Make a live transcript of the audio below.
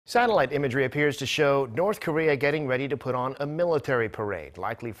Satellite imagery appears to show North Korea getting ready to put on a military parade,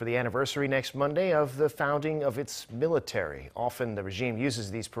 likely for the anniversary next Monday of the founding of its military. Often the regime uses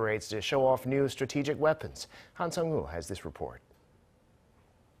these parades to show off new strategic weapons. Seong-woo has this report.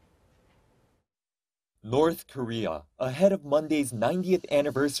 North Korea, ahead of Monday's 90th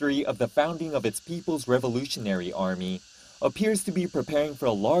anniversary of the founding of its People's Revolutionary Army, appears to be preparing for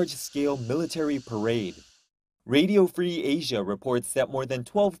a large-scale military parade. Radio Free Asia reports that more than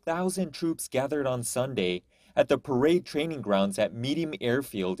 12,000 troops gathered on Sunday at the parade training grounds at Mirim Air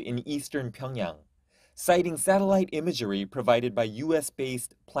Field in eastern Pyeongyang, citing satellite imagery provided by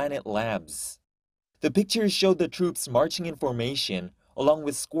US-based Planet Labs. The pictures showed the troops marching in formation along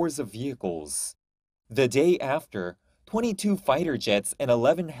with scores of vehicles. The day after, 22 fighter jets and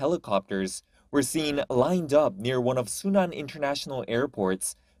 11 helicopters were seen lined up near one of Sunan International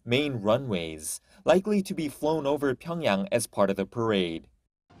Airport's main runways, likely to be flown over Pyeongyang as part of the parade.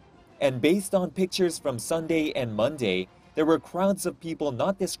 And based on pictures from Sunday and Monday, there were crowds of people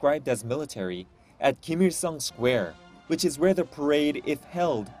not described as military at Kim Il-sung Square, which is where the parade, if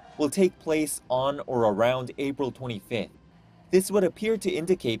held, will take place on or around April 25th. This would appear to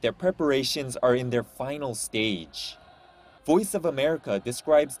indicate that preparations are in their final stage. Voice of America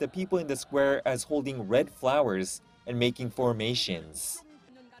describes the people in the square as holding red flowers and making formations.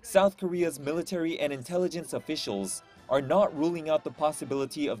 South Korea's military and intelligence officials are not ruling out the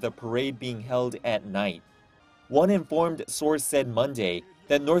possibility of the parade being held at night. One informed source said Monday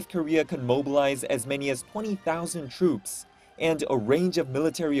that North Korea could mobilize as many as 20,000 troops and a range of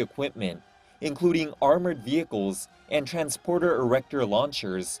military equipment, including armored vehicles and transporter erector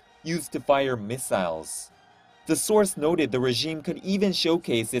launchers used to fire missiles. The source noted the regime could even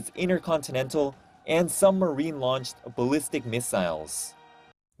showcase its intercontinental and submarine-launched ballistic missiles.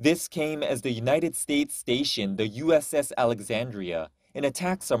 This came as the United States stationed the USS Alexandria, an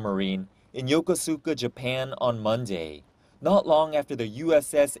attack submarine, in Yokosuka, Japan on Monday, not long after the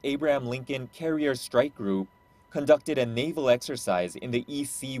USS Abraham Lincoln Carrier Strike Group conducted a naval exercise in the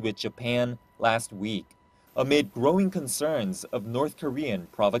East Sea with Japan last week, amid growing concerns of North Korean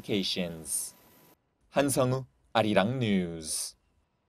provocations. Seong-woo, Arirang News.